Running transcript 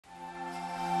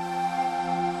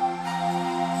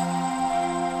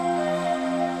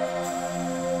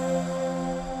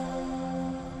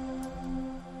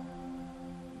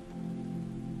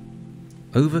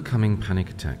Overcoming panic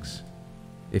attacks.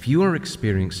 If you are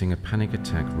experiencing a panic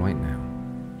attack right now,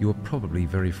 you are probably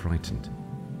very frightened,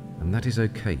 and that is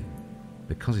okay,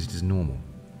 because it is normal.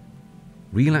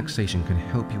 Relaxation can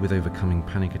help you with overcoming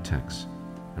panic attacks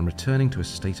and returning to a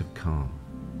state of calm.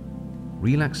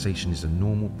 Relaxation is a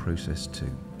normal process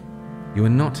too. You are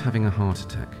not having a heart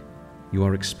attack. You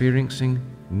are experiencing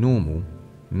normal,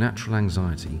 natural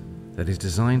anxiety that is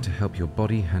designed to help your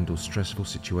body handle stressful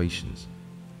situations.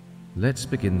 Let's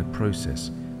begin the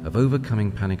process of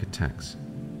overcoming panic attacks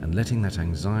and letting that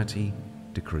anxiety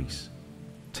decrease.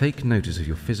 Take notice of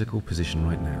your physical position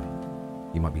right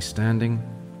now. You might be standing,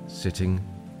 sitting,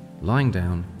 lying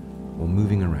down, or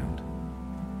moving around.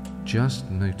 Just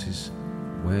notice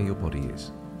where your body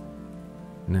is.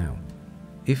 Now,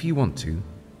 if you want to,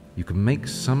 you can make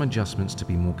some adjustments to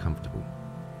be more comfortable.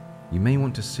 You may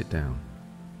want to sit down,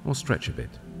 or stretch a bit,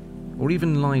 or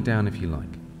even lie down if you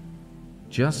like.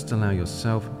 Just allow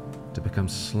yourself to become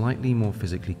slightly more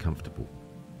physically comfortable.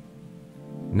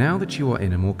 Now that you are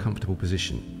in a more comfortable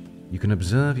position, you can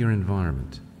observe your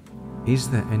environment. Is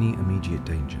there any immediate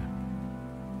danger?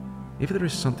 If there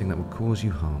is something that will cause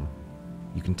you harm,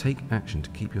 you can take action to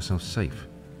keep yourself safe.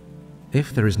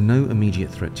 If there is no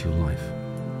immediate threat to your life,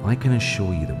 I can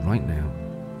assure you that right now,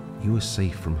 you are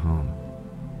safe from harm.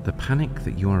 The panic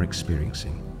that you are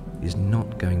experiencing is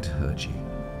not going to hurt you.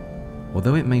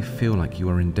 Although it may feel like you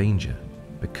are in danger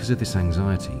because of this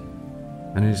anxiety,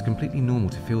 and it is completely normal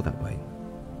to feel that way,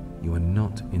 you are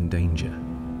not in danger.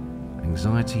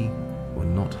 Anxiety will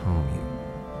not harm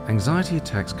you. Anxiety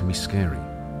attacks can be scary,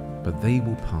 but they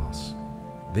will pass.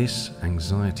 This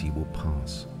anxiety will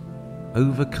pass.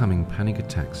 Overcoming panic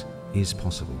attacks is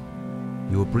possible.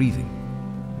 You are breathing,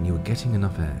 and you are getting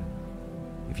enough air.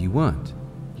 If you weren't,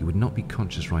 you would not be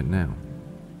conscious right now.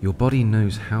 Your body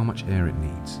knows how much air it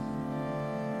needs.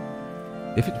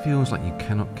 If it feels like you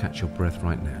cannot catch your breath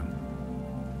right now,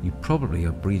 you probably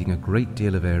are breathing a great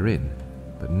deal of air in,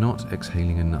 but not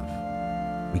exhaling enough.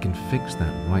 We can fix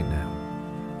that right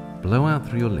now. Blow out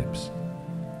through your lips,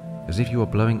 as if you are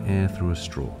blowing air through a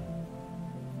straw.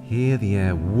 Hear the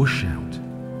air whoosh out,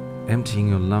 emptying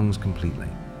your lungs completely.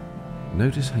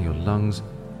 Notice how your lungs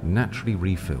naturally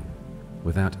refill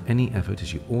without any effort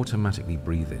as you automatically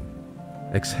breathe in.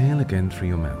 Exhale again through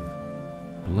your mouth,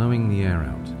 blowing the air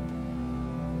out.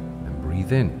 And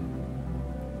breathe in.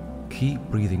 Keep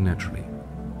breathing naturally,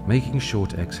 making sure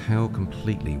to exhale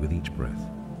completely with each breath.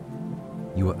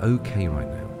 You are okay right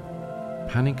now.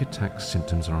 Panic attack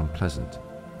symptoms are unpleasant,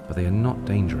 but they are not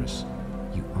dangerous.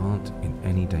 You aren't in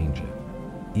any danger,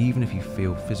 even if you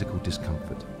feel physical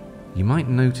discomfort. You might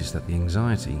notice that the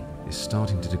anxiety is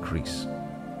starting to decrease.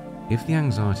 If the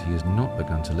anxiety has not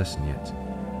begun to lessen yet,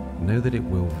 know that it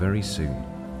will very soon.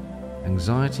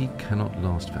 Anxiety cannot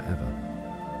last forever.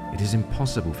 It is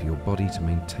impossible for your body to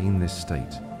maintain this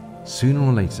state. Sooner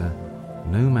or later,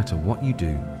 no matter what you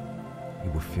do,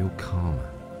 you will feel calmer.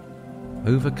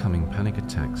 Overcoming panic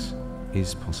attacks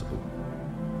is possible.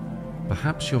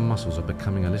 Perhaps your muscles are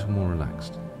becoming a little more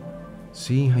relaxed.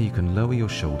 See how you can lower your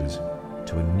shoulders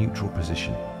to a neutral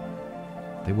position.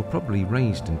 They were probably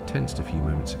raised and tensed a few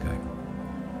moments ago,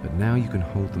 but now you can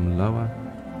hold them lower,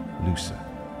 looser,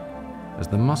 as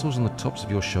the muscles on the tops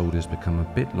of your shoulders become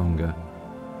a bit longer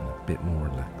and a bit more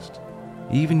relaxed.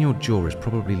 Even your jaw is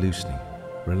probably loosening,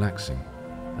 relaxing,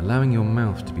 allowing your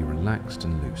mouth to be relaxed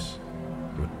and loose,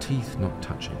 your teeth not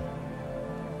touching.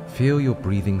 Feel your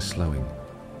breathing slowing,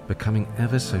 becoming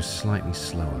ever so slightly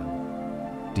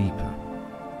slower, deeper.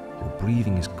 Your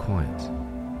breathing is quiet,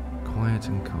 quiet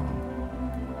and calm.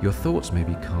 Your thoughts may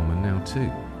be calmer now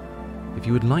too. If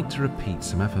you would like to repeat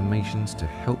some affirmations to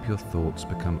help your thoughts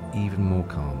become even more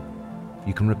calm,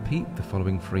 you can repeat the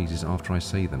following phrases after I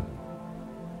say them.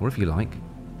 Or if you like,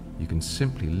 you can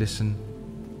simply listen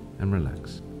and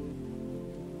relax.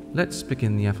 Let's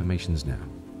begin the affirmations now.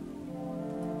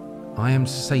 I am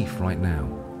safe right now.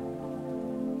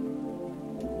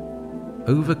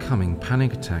 Overcoming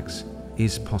panic attacks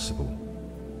is possible.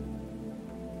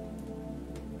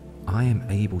 I am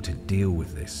able to deal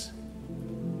with this.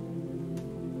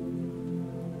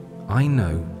 I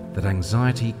know that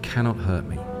anxiety cannot hurt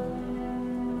me.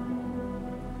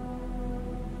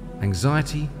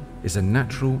 Anxiety is a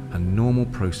natural and normal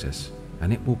process,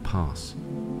 and it will pass.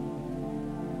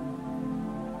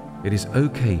 It is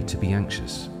okay to be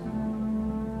anxious.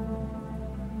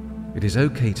 It is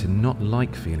okay to not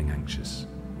like feeling anxious.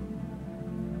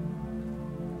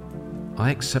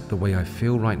 I accept the way I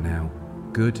feel right now,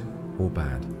 good or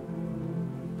bad.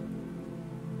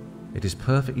 It is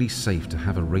perfectly safe to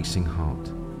have a racing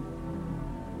heart.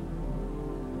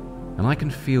 And I can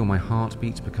feel my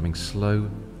heartbeats becoming slow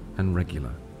and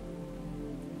regular.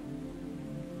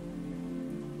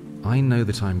 I know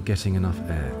that I'm getting enough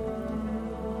air.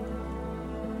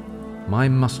 My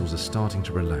muscles are starting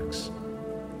to relax.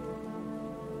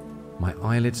 My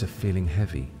eyelids are feeling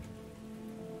heavy.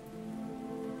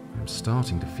 I'm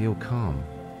starting to feel calm.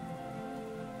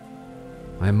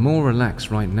 I am more relaxed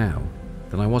right now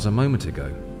than I was a moment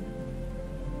ago.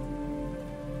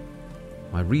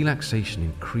 My relaxation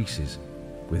increases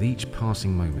with each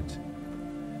passing moment.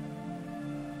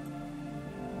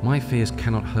 My fears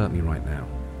cannot hurt me right now.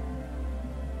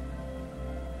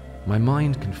 My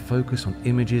mind can focus on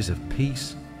images of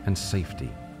peace and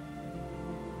safety.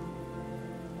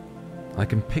 I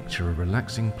can picture a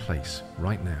relaxing place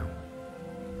right now.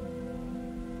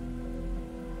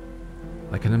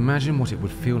 I can imagine what it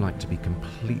would feel like to be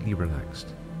completely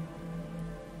relaxed.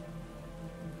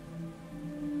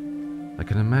 I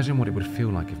can imagine what it would feel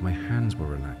like if my hands were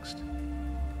relaxed.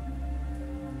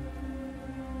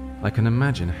 I can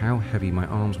imagine how heavy my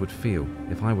arms would feel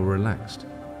if I were relaxed.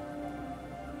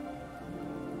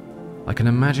 I can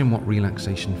imagine what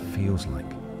relaxation feels like.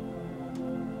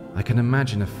 I can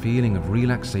imagine a feeling of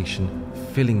relaxation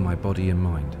filling my body and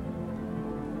mind.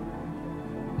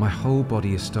 My whole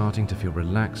body is starting to feel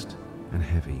relaxed and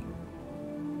heavy.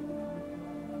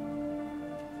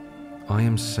 I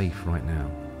am safe right now.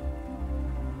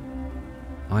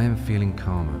 I am feeling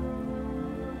calmer.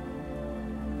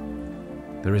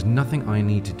 There is nothing I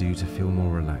need to do to feel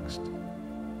more relaxed.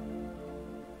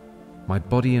 My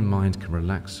body and mind can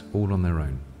relax all on their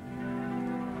own.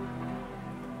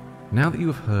 Now that you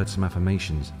have heard some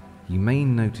affirmations, you may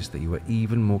notice that you are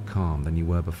even more calm than you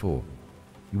were before.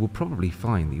 You will probably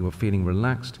find that you are feeling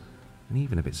relaxed and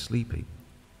even a bit sleepy.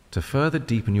 To further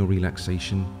deepen your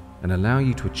relaxation and allow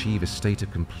you to achieve a state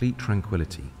of complete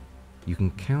tranquility, you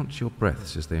can count your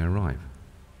breaths as they arrive.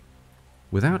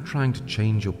 Without trying to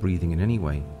change your breathing in any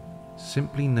way,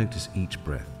 simply notice each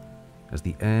breath as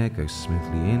the air goes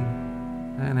smoothly in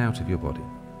and out of your body.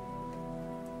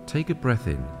 Take a breath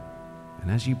in,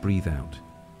 and as you breathe out,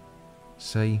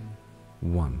 say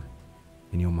 1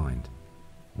 in your mind.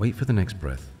 Wait for the next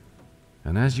breath,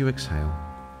 and as you exhale,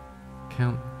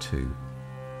 count 2.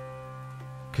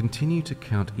 Continue to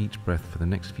count each breath for the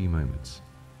next few moments.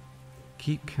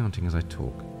 Keep counting as I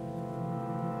talk.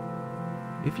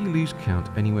 If you lose count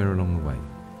anywhere along the way,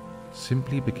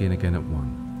 simply begin again at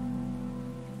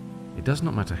 1. It does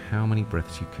not matter how many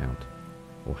breaths you count,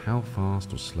 or how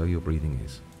fast or slow your breathing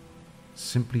is.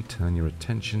 Simply turn your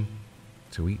attention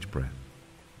to each breath,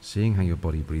 seeing how your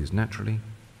body breathes naturally,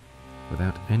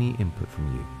 without any input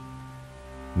from you.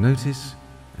 Notice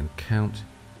and count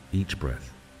each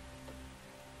breath.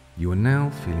 You are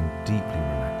now feeling deeply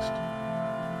relaxed,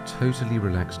 totally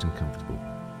relaxed and comfortable,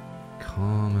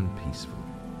 calm and peaceful.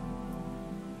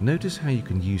 Notice how you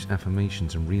can use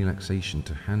affirmations and relaxation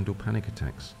to handle panic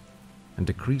attacks and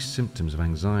decrease symptoms of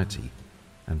anxiety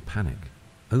and panic.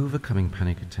 Overcoming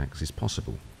panic attacks is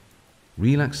possible.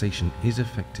 Relaxation is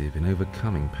effective in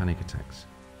overcoming panic attacks.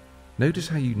 Notice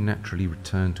how you naturally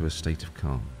return to a state of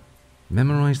calm.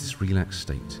 Memorize this relaxed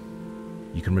state.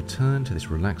 You can return to this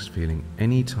relaxed feeling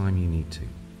any time you need to.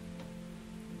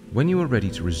 When you are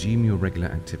ready to resume your regular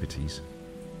activities,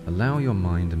 allow your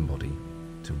mind and body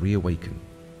to reawaken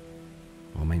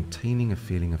while maintaining a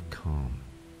feeling of calm.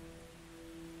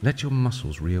 Let your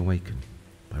muscles reawaken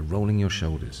by rolling your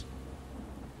shoulders.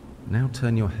 Now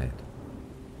turn your head.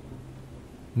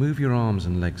 Move your arms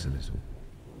and legs a little.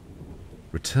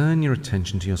 Return your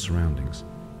attention to your surroundings,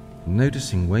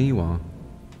 noticing where you are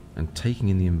and taking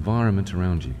in the environment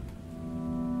around you.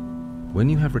 When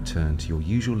you have returned to your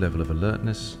usual level of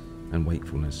alertness and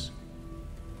wakefulness,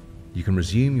 you can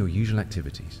resume your usual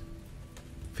activities,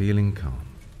 feeling calm.